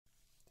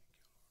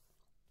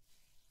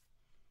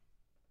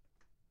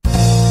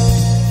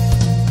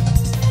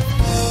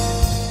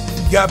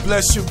God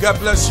bless you. God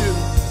bless you.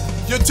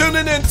 You're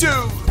tuning into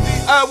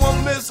the I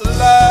Won't Miss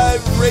Live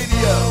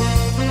Radio.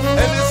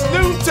 And it's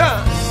noon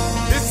time.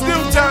 It's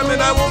noon time and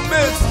I won't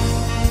miss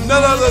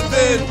none other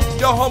than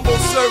your humble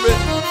servant,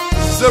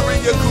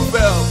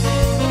 Yacob-El.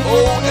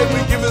 Oh, and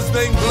we give his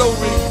name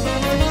glory.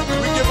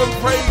 We give him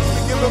praise.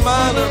 We give him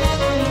honor.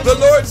 The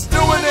Lord's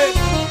doing it.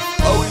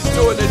 Oh, he's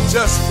doing it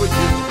just for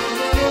you.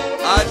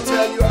 I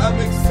tell you, I'm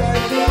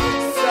excited. I'm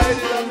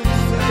excited. I'm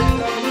excited.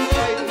 I'm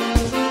excited.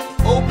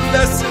 Oh,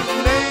 bless his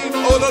name.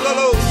 Oh, la la la.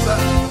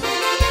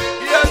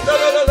 Yeah, la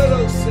la la la.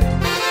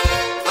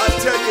 I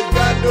tell you,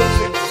 God knows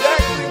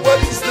exactly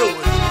what he's doing.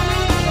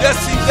 Yes,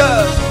 he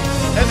does.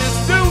 And it's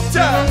noon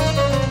time.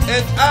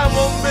 And I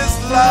won't miss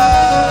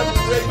live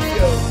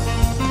radio.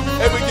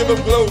 And we give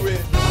him glory.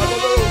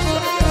 Hallelujah.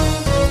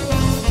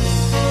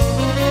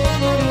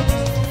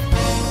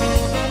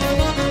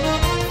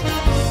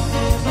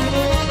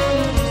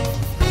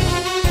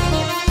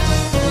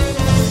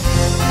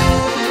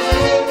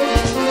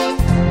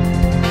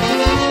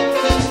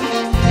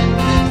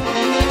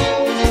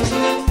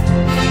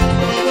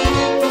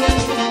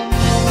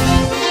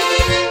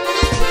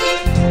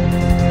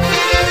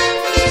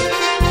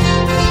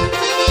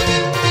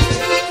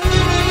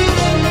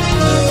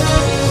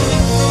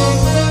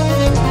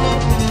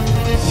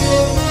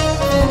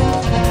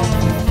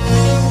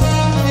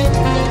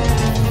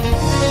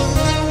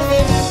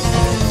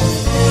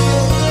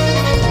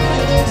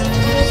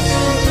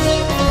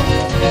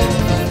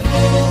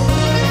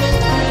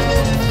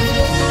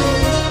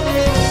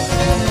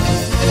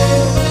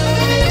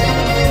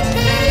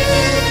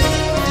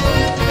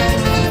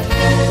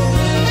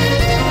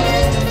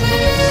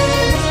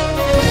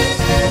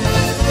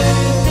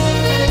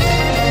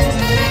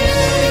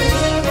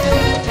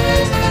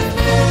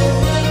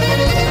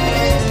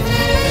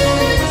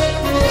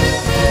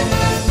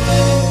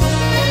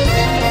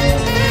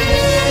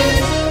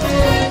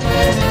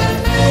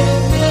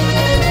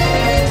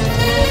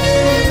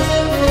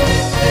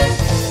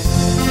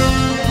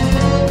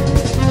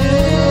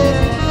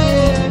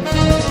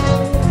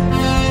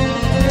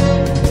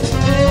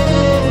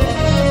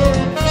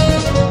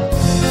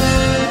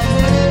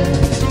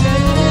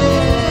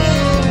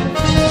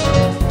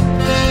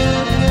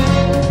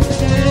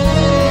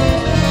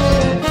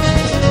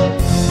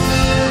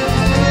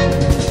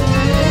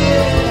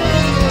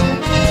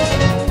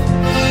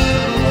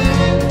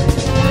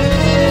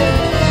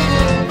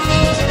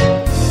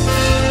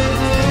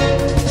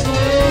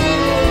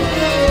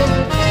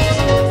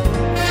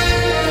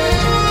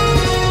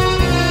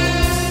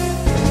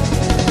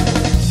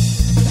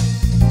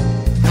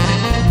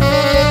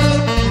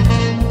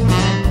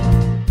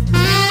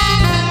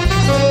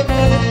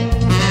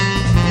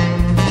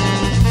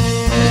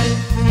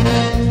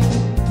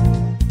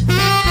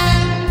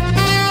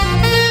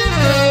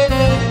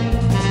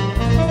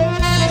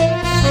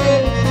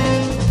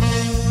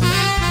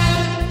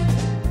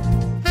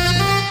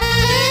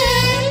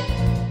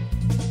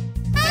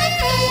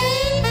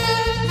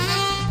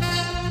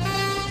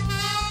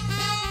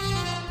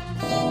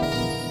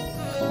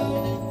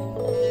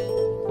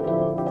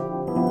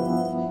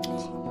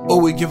 Oh,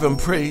 we give him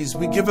praise.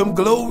 We give him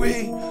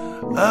glory.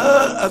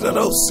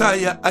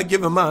 I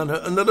give him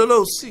honor.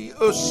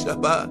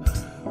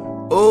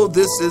 Oh,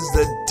 this is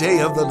the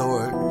day of the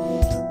Lord.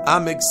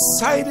 I'm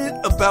excited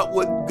about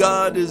what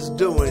God is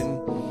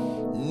doing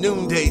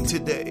noonday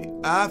today.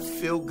 I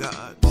feel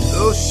God.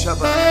 Oh,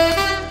 Shabbat.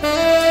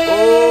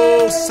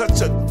 Oh,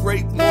 such a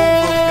great move of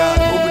God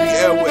over the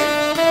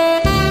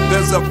airwaves.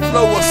 There's a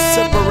flow of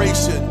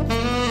separation.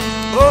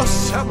 Oh,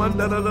 Shabbat.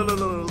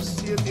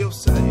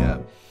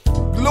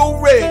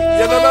 Glory.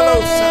 Thank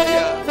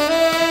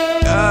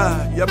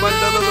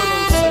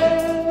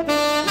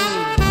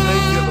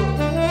you, Lord.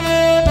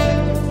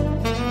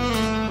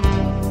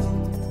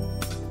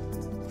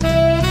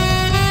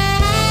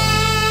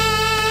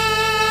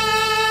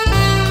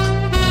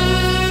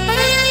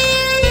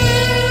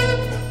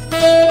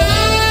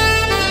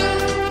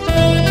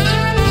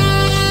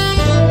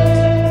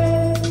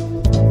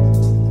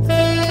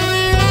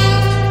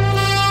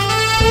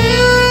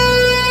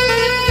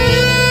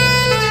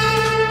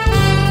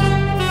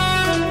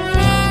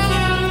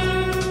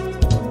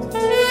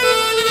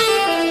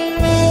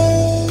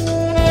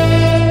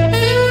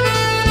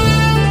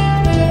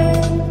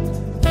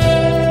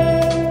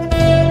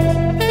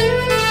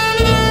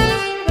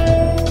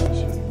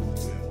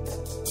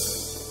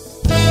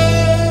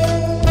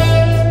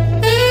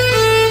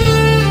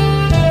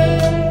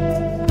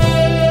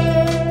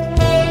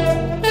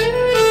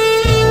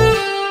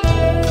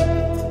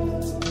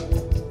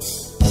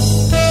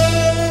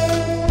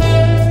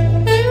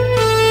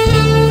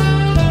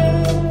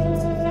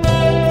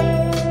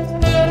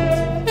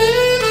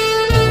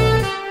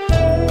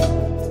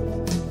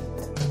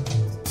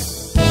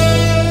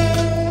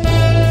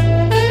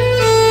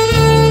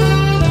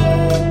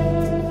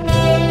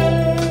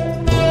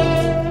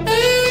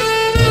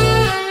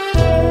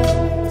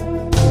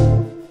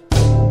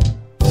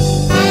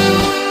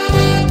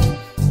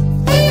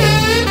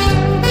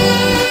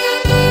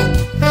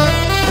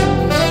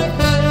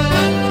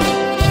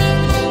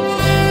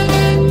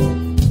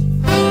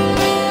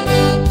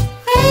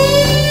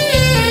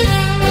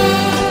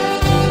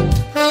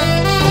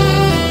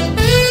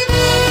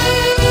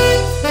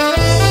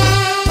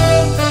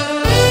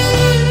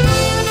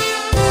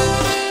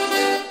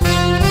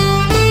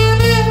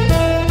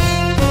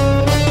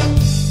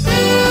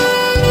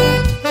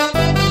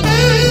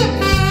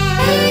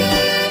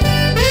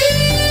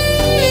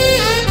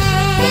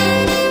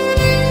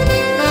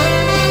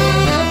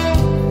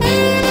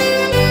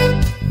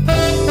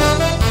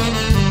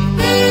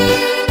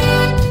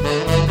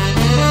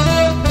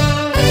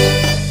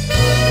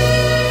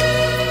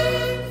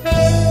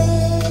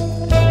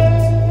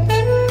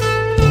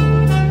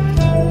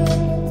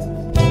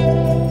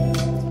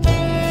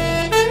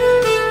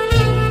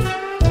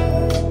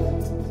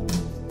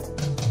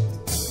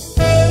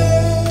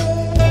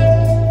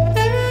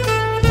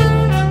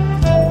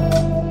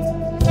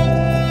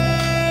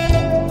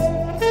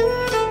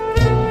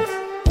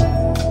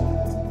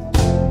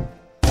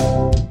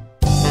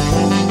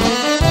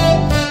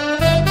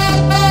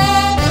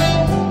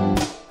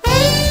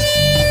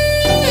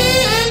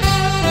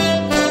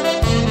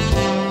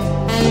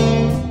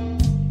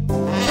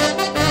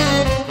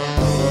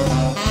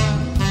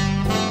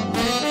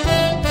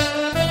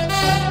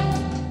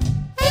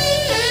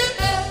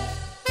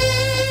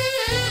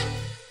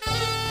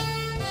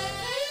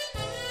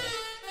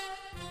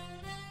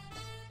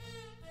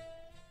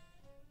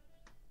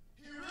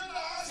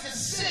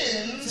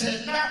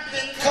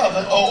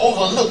 covered or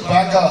overlooked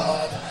by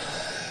God.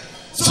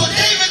 So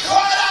David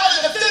cried out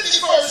in the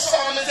 51st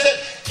Psalm and said,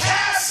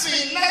 cast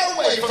me not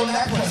away from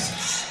thy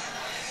presence.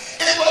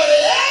 And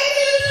whatever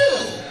you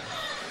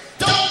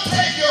do, don't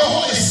take your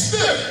Holy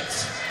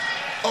Spirit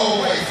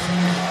away from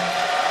me.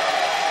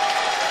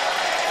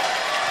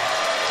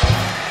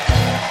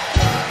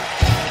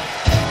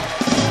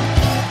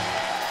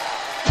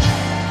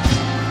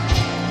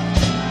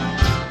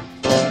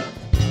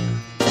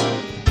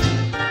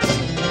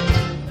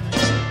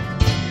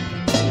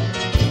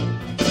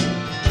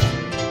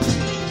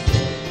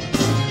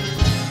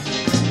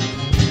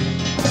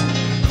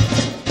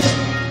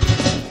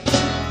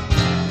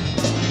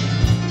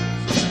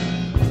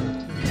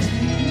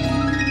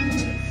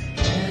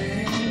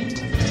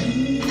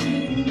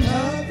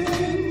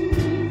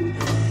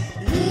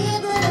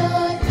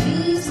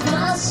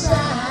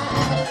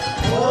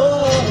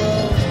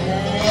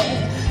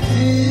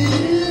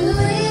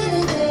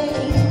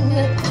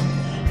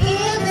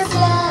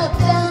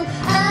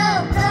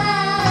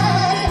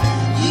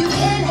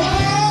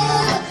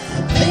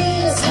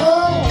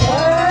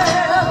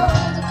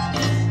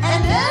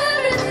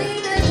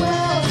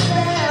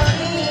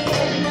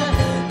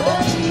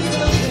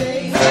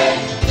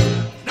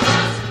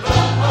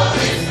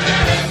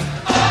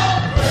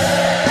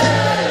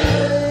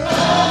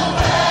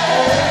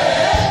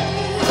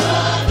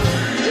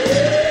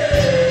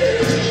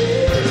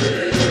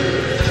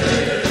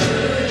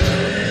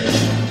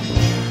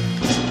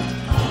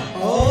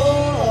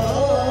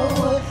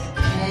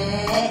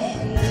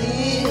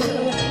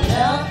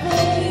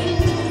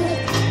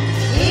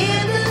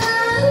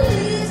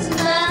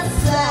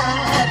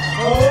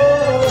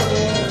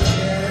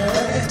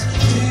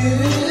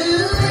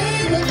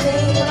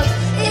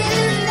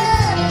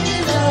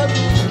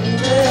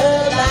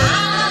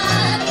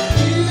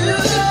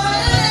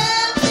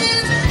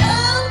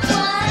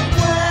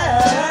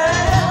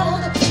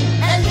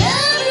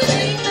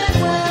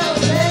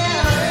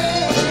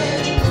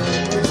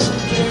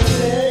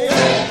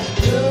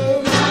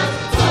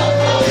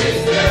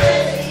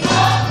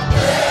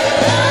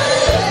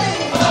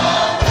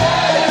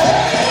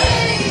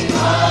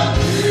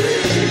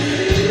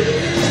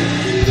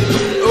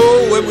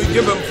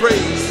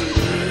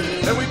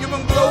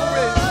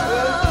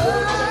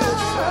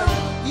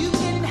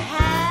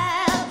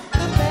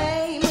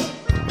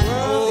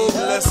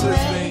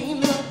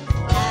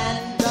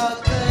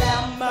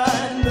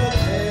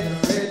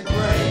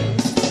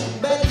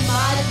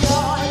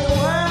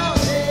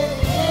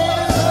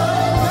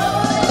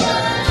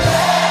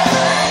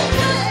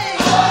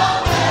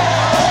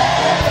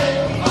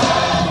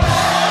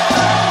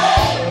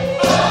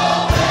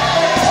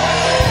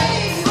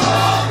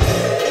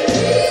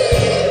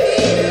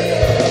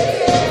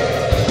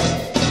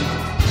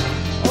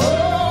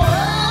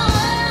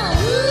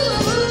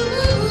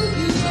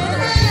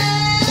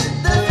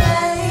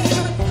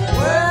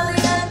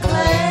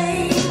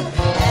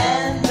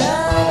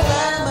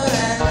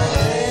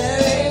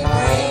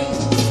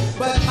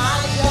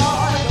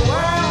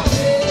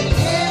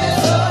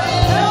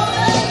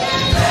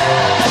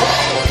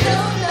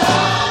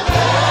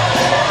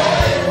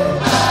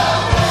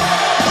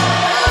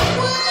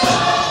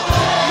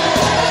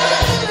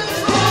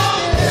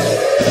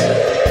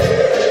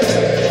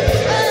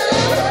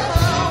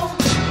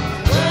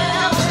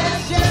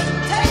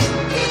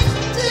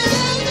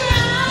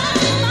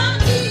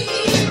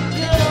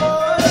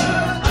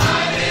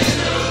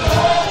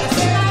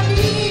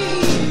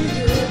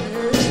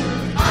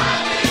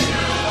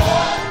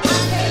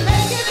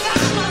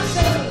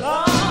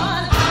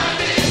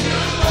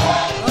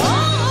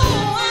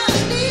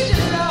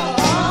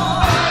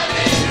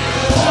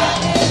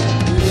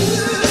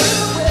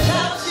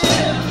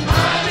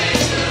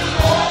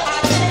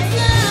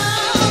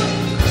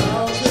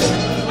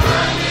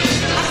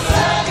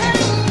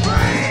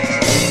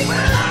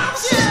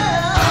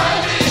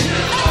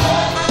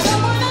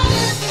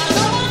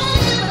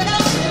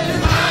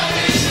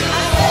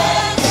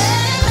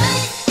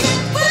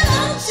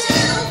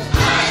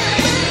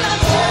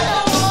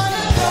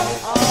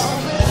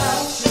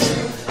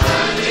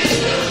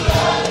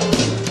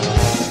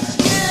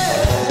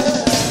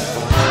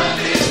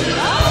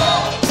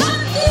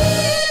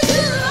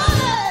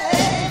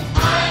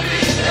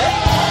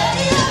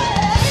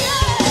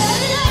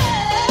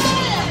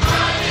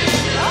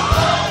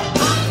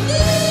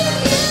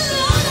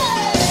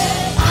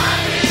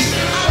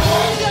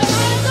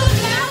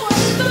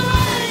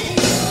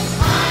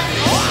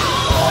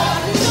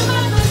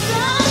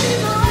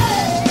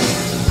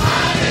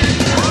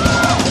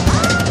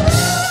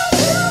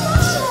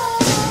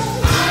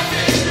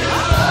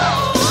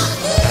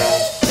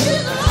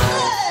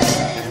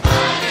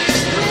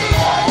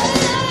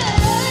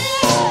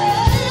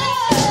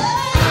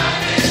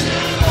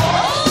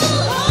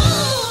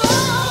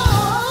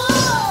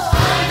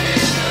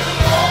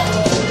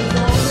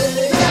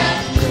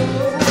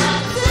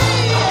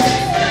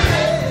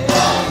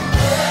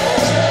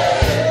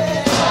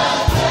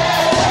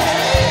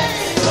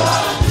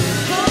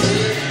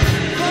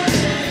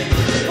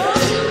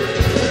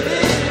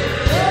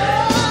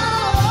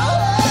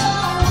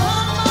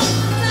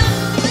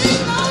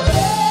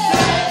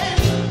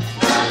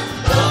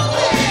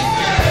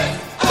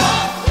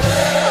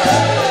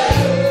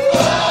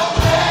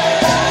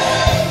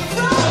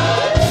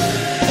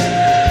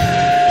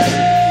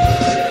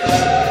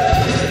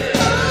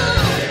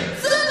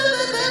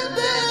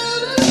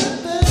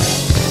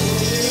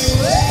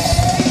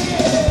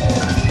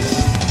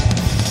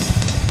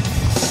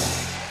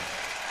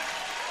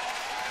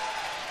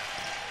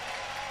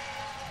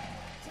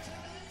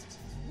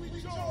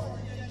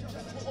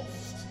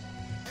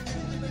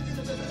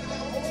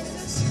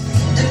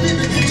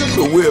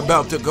 We're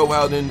about to go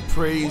out in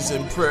praise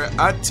and prayer.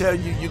 I tell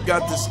you, you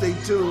got to stay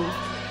tuned.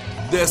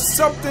 There's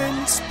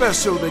something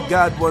special that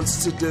God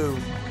wants to do.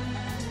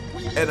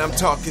 And I'm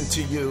talking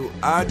to you.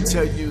 I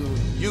tell you,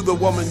 you the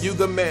woman, you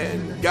the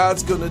man.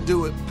 God's going to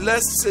do it.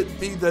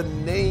 Blessed be the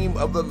name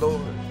of the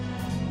Lord.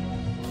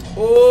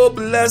 Oh,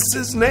 bless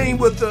his name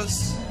with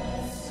us.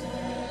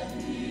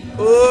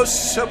 Oh,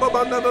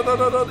 Shabbat.